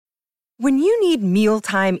When you need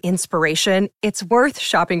mealtime inspiration, it's worth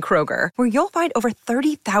shopping Kroger, where you'll find over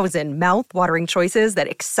 30,000 mouth-watering choices that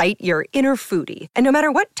excite your inner foodie. And no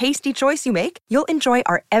matter what tasty choice you make, you'll enjoy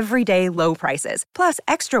our everyday low prices, plus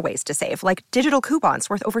extra ways to save, like digital coupons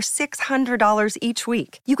worth over $600 each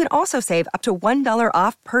week. You can also save up to $1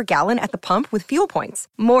 off per gallon at the pump with fuel points.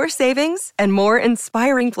 More savings and more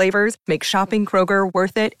inspiring flavors make shopping Kroger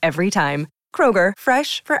worth it every time. Kroger,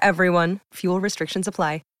 fresh for everyone. Fuel restrictions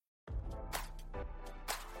apply.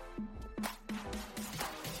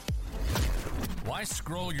 Why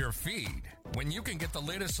scroll your feed when you can get the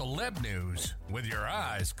latest celeb news with your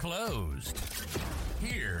eyes closed?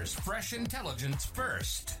 Here's fresh intelligence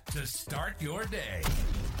first to start your day.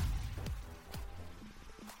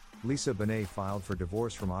 Lisa Bonet filed for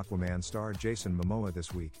divorce from Aquaman star Jason Momoa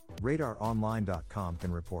this week, RadarOnline.com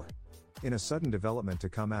can report. In a sudden development to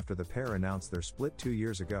come after the pair announced their split 2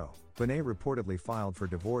 years ago, Bonet reportedly filed for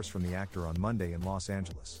divorce from the actor on Monday in Los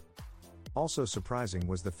Angeles. Also surprising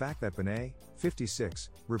was the fact that Bonet,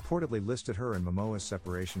 56, reportedly listed her and Momoa's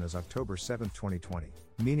separation as October 7, 2020,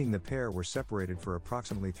 meaning the pair were separated for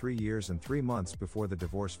approximately 3 years and 3 months before the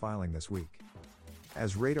divorce filing this week.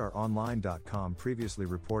 As RadarOnline.com previously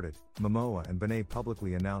reported, Momoa and Bonet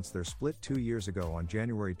publicly announced their split 2 years ago on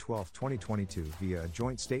January 12, 2022 via a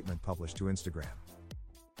joint statement published to Instagram.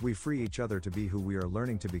 "We free each other to be who we are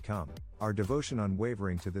learning to become, our devotion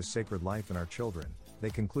unwavering to this sacred life and our children," they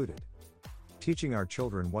concluded. "Teaching our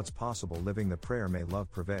children what's possible, living the prayer, may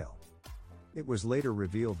love prevail." It was later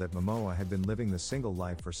revealed that Momoa had been living the single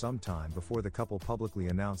life for some time before the couple publicly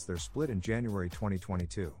announced their split in January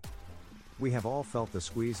 2022. "We have all felt the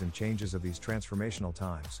squeeze and changes of these transformational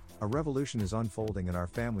times. A revolution is unfolding and our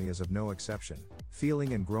family is of no exception,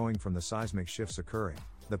 feeling and growing from the seismic shifts occurring,"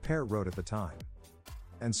 the pair wrote at the time.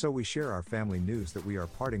 "And so we share our family news that we are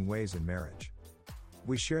parting ways in marriage.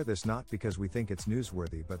 We share this not because we think it's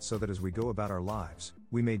newsworthy but so that as we go about our lives,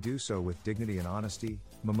 we may do so with dignity and honesty,"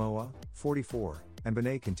 Momoa, 44, and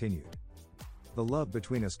Bonet continued. "The love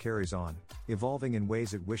between us carries on, evolving in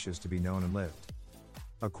ways it wishes to be known and lived."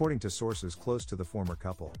 According to sources close to the former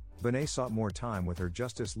couple, Bonet sought more time with her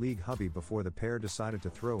Justice League hubby before the pair decided to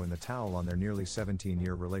throw in the towel on their nearly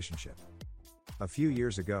 17-year relationship. A few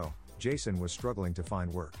years ago, Jason was struggling to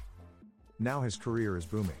find work. Now his career is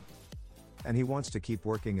booming. And he wants to keep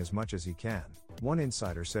working as much as he can, one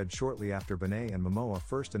insider said shortly after Bonet and Momoa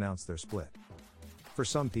first announced their split. "For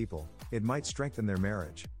some people, it might strengthen their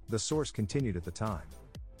marriage," the source continued at the time.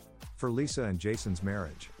 "For Lisa and Jason's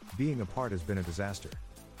marriage, being apart has been a disaster.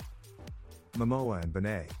 Momoa and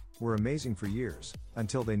Bonet were amazing for years,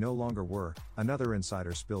 until they no longer were," another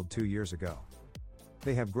insider spilled 2 years ago.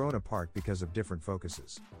 "They have grown apart because of different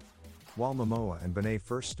focuses." While Momoa and Bonet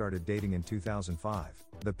first started dating in 2005,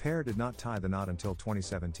 the pair did not tie the knot until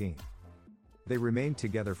 2017. They remained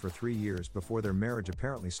together for 3 years before their marriage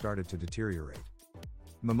apparently started to deteriorate.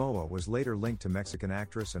 Momoa was later linked to Mexican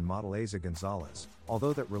actress and model Eiza Gonzalez,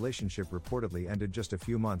 although that relationship reportedly ended just a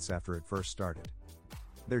few months after it first started.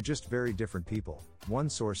 "They're just very different people," one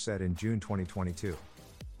source said in June 2022.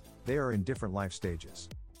 "They are in different life stages."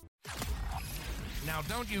 Now,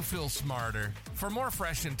 don't you feel smarter? For more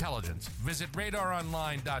fresh intelligence, visit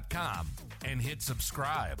RadarOnline.com and hit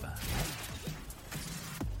subscribe.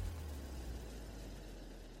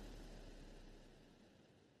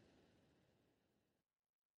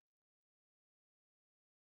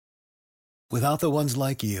 Without the ones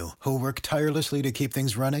like you, who work tirelessly to keep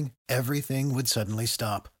things running, everything would suddenly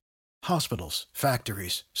stop. Hospitals,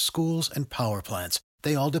 factories, schools, and power plants,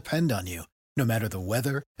 they all depend on you. No matter the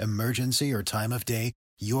weather, emergency, or time of day,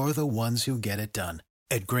 you're the ones who get it done.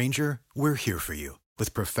 At Grainger, we're here for you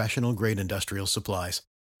with professional-grade industrial supplies.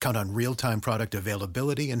 Count on real-time product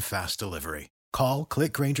availability and fast delivery. Call,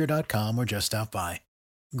 click Grainger.com, or just stop by.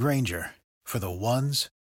 Grainger, for the ones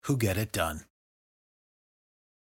who get it done.